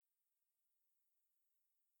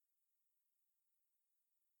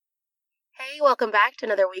Hey, welcome back to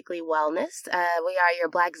another weekly wellness. We are your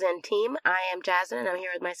Black Zen team. I am Jasmine, and I'm here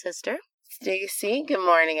with my sister. Stacy, good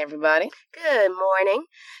morning, everybody. Good morning.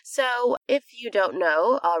 So, if you don't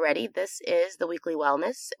know already, this is the weekly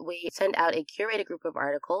wellness. We send out a curated group of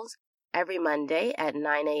articles every Monday at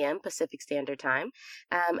 9 a.m. Pacific Standard Time,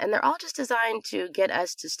 and they're all just designed to get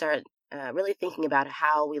us to start really thinking about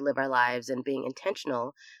how we live our lives and being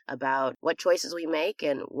intentional about what choices we make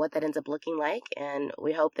and what that ends up looking like. And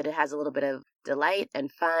we hope that it has a little bit of delight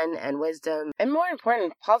and fun and wisdom. And more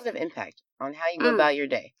important, positive impact on how you go about your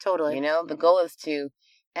day. Totally. You know, the goal is to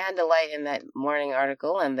add delight in that morning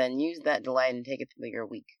article and then use that delight and take it through your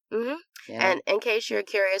week. Mm-hmm. Yeah. And in case you're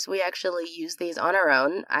curious, we actually use these on our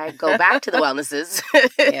own. I go back to the wellnesses.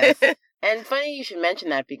 Yes. And funny you should mention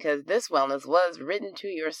that because this wellness was written to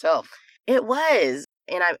yourself. It was.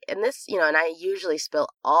 And I usually spill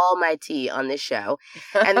all my tea on this show.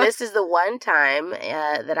 And this is the one time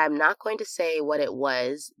that I'm not going to say what it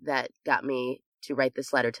was that got me to write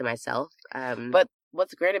this letter to myself. But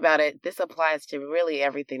what's great about it, this applies to really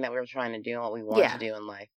everything that we're trying to do and what we want to do in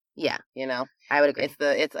life. Yeah. You know? I would agree.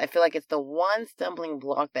 I feel like it's the one stumbling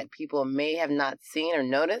block that people may have not seen or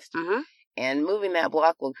noticed. Mm-hmm. And moving that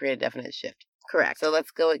block will create a definite shift. Correct. So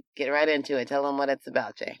let's get right into it. Tell them what it's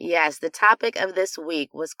about, Jay. Yes, the topic of this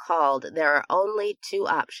week was called There Are Only Two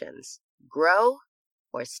Options, Grow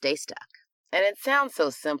or Stay Stuck. And it sounds so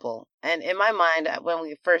simple. And in my mind, when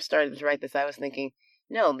we first started to write this, I was thinking,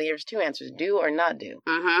 no, there's two answers, do or not do.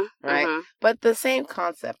 Mm-hmm. Right? Mm-hmm. But the same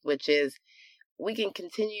concept, which is we can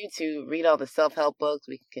continue to read all the self-help books.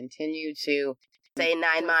 We can continue to say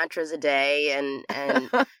 9 mantras a day and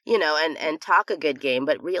and talk a good game.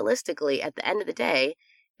 But realistically, at the end of the day,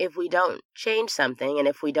 if we don't change something and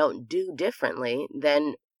if we don't do differently,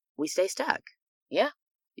 then we stay stuck. Yeah.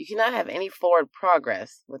 You cannot have any forward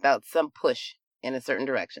progress without some push in a certain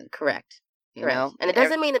direction. Correct. You know? And it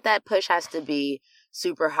doesn't mean that push has to be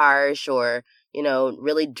super harsh or,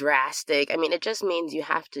 really drastic. I mean, it just means you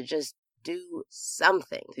have to just do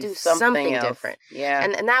something. Do something different. Yeah.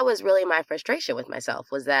 And that was really my frustration with myself,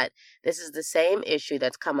 was that this is the same issue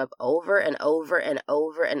that's come up over and over and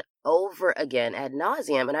over and over again ad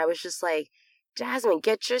nauseum. And I was just like, Jasmine,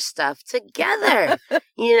 get your stuff together.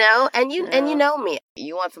 And you know me.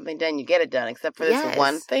 You want something done, you get it done, except for this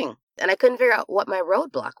one thing. And I couldn't figure out what my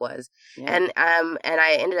roadblock was. Yeah. And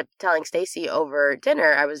I ended up telling Stacy over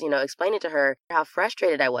dinner, I was, explaining to her how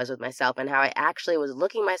frustrated I was with myself and how I actually was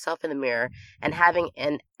looking myself in the mirror and having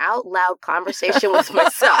an out loud conversation with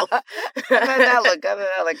myself. I thought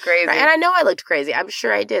that looked crazy. Right? And I know I looked crazy. I'm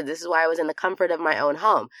sure I did. This is why I was in the comfort of my own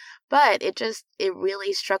home. But it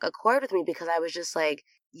really struck a chord with me because I was just like,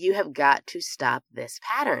 you have got to stop this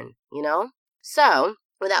pattern, So,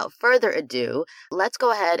 without further ado, let's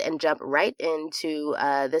go ahead and jump right into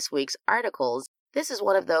this week's articles. This is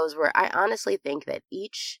one of those where I honestly think that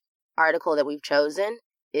each article that we've chosen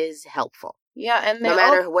is helpful. Yeah, and no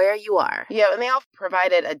matter where you are. Yeah, and they all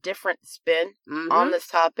provided a different spin on this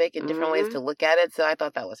topic and different ways to look at it, so I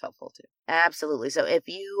thought that was helpful too. Absolutely. So if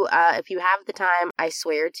you have the time, I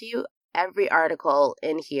swear to you, every article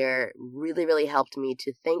in here really, really helped me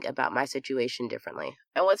to think about my situation differently.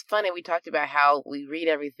 And what's funny, we talked about how we read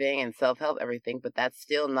everything and self-help everything, but that's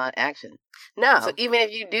still not action. No. So even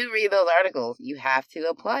if you do read those articles, you have to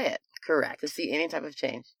apply it. Correct. To see any type of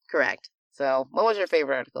change. Correct. So what was your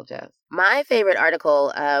favorite article, Jazz? My favorite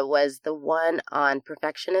article was the one on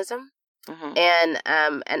perfectionism. Mm-hmm.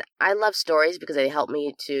 And I love stories because they help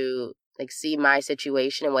me to see my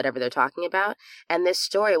situation and whatever they're talking about. And this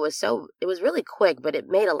story was really quick, but it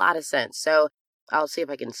made a lot of sense. So I'll see if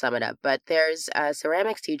I can sum it up. But there's a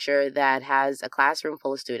ceramics teacher that has a classroom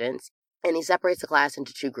full of students, and he separates the class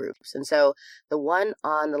into two groups. And so the one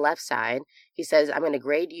on the left side, he says, I'm going to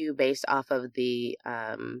grade you based off of the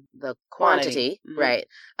quantity, right,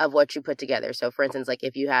 of what you put together. So for instance,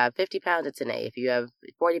 if you have 50 pounds, it's an A. If you have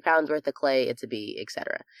 40 pounds worth of clay, it's a B,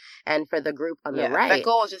 etc. And for the group on the right, that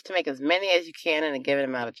goal is just to make as many as you can in a given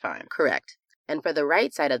amount of time. Correct. And for the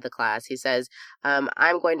right side of the class, he says, I'm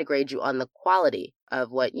going to grade you on the quality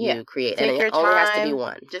of what you create. Take and your it only time, has to be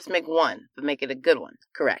one. Just make one, but make it a good one.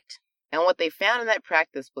 Correct. And what they found in that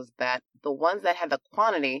practice was that the ones that had the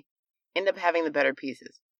quantity end up having the better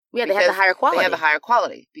pieces. Yeah, they have the higher quality. They have the higher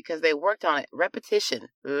quality because they worked on it. Repetition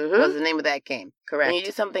was the name of that game. Correct. When you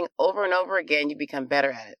do something over and over again, you become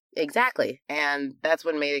better at it. Exactly. And that's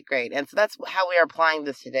what made it great. And so that's how we are applying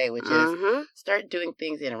this today, which is start doing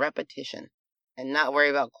things in repetition and not worry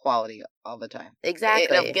about quality all the time.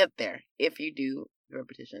 Exactly. It'll get there if you do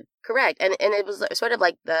repetition. Correct. And it was sort of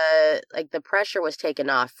like the pressure was taken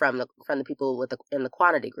off from the people in the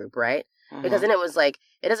quantity group, right? Mm-hmm. Because then it was like,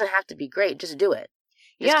 it doesn't have to be great, just do it.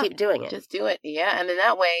 Just keep doing it. Just do it. Yeah. And then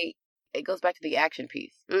that way it goes back to the action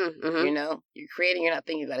piece. Mm-hmm. You know, you're creating, you're not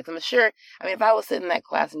thinking about it. 'Cause I'm sure, I mean, if I was sitting in that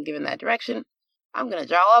class and given that direction, I'm going to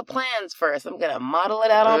draw up plans first. I'm going to model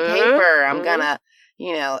it out on paper. I'm going to,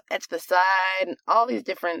 you know, etch the side, and all these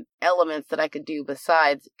different elements that I could do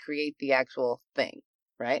besides create the actual thing,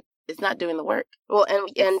 right? It's not doing the work. Well,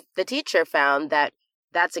 and the teacher found that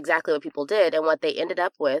that's exactly what people did. And what they ended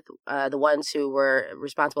up with, the ones who were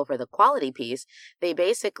responsible for the quality piece, they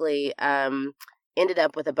basically ended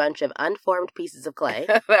up with a bunch of unformed pieces of clay.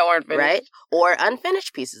 That weren't finished. Right? Or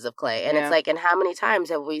unfinished pieces of clay. And it's like, and how many times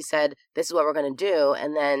have we said, this is what we're going to do,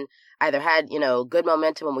 and then either had, you know, good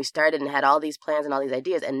momentum when we started and had all these plans and all these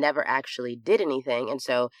ideas and never actually did anything. And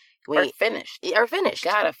so Or finished.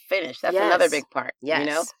 Gotta finish. That's another big part. Yes. You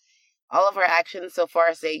know? All of our actions so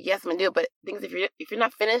far say, yes, I'm going to do it, but things, if you're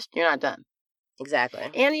not finished, you're not done. Exactly.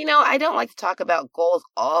 And, you know, I don't like to talk about goals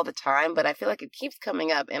all the time, but I feel like it keeps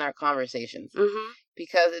coming up in our conversations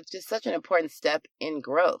because it's just such an important step in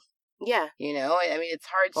growth. Yeah. You know, I mean, it's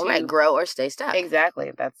hard to... Right, grow or stay stuck.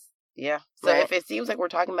 Exactly. So if it seems like we're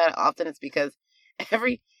talking about it often, it's because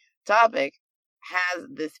every topic has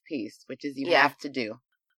this piece, which is you have to do.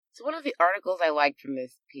 So one of the articles I liked from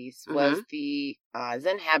this piece was the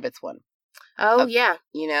Zen Habits one. Oh, yeah.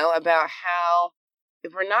 You know, about how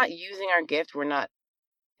if we're not using our gift, if we're not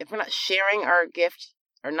sharing our gift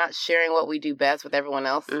or not sharing what we do best with everyone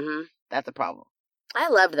else, that's a problem. I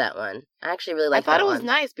loved that one. I actually really liked that one. I thought it was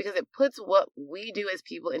nice because it puts what we do as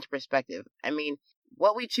people into perspective. I mean,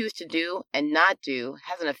 what we choose to do and not do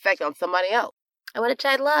has an effect on somebody else. Which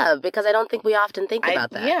I love because I don't think we often think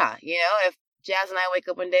about that. Yeah. You know, if Jazz and I wake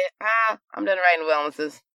up one day, I'm done writing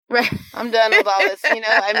wellnesses. Right. I'm done with all this. You know,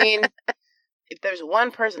 I mean, if there's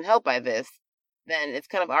one person helped by this, then it's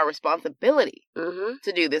kind of our responsibility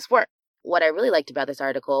to do this work. What I really liked about this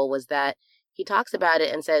article was that he talks about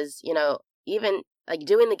it and says, you know, even like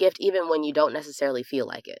doing the gift, even when you don't necessarily feel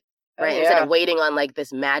like it. Right. Instead of waiting on like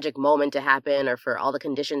this magic moment to happen or for all the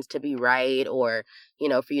conditions to be right or, you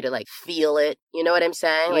know, for you to like feel it. You know what I'm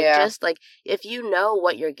saying? Like just like if you know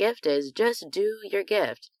what your gift is, just do your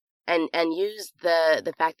gift and use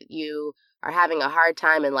the fact that you are having a hard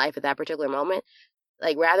time in life at that particular moment.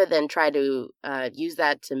 Like rather than try to use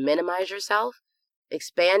that to minimize yourself,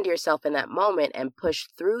 expand yourself in that moment and push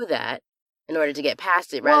through that in order to get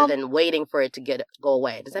past it rather than waiting for it to go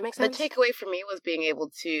away. Does that make sense? The takeaway for me was being able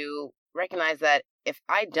to recognize that if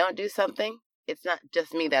I don't do something, it's not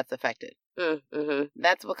just me that's affected. Mm-hmm.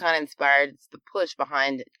 That's what kind of inspired the push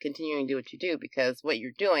behind continuing to do what you do, because what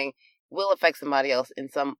you're doing will affect somebody else in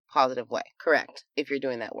some positive way. Correct. If you're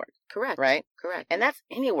doing that work. Correct. Right? Correct. And that's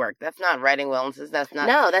any work. That's not writing wellnesses. That's not...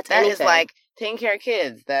 No, that's anything. That is like taking care of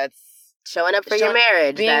kids. That's... Showing up for your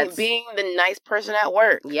marriage. Being the nice person at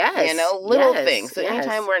work. Yes. You know, little things. So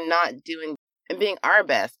anytime we're not doing and being our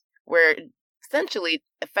best, we're essentially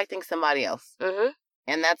affecting somebody else. Mm-hmm.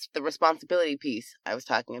 And that's the responsibility piece I was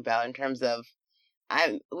talking about in terms of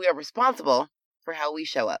we are responsible for how we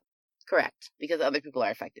show up. Correct. Because other people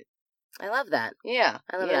are affected. I love that. Yeah.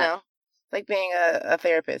 I love that. You know, like being a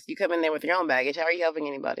therapist. You come in there with your own baggage. How are you helping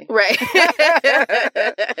anybody? Right.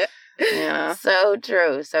 Yeah. So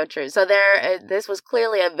true. So true. So this was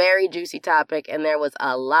clearly a very juicy topic, and there was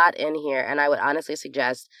a lot in here. And I would honestly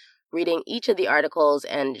suggest reading each of the articles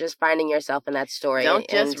and just finding yourself in that story. Don't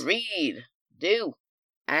just read. Do.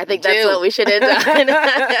 I think that's what we should end on.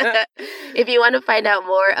 If you want to find out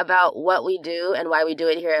more about what we do and why we do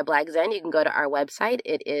it here at Black Zen, you can go to our website.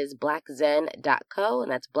 It is blackzen.co, and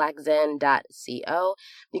that's blackzen.co.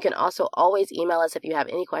 You can also always email us if you have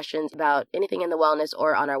any questions about anything in the wellness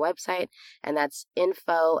or on our website, and that's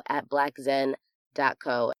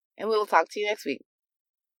info@blackzen.co. And we will talk to you next week.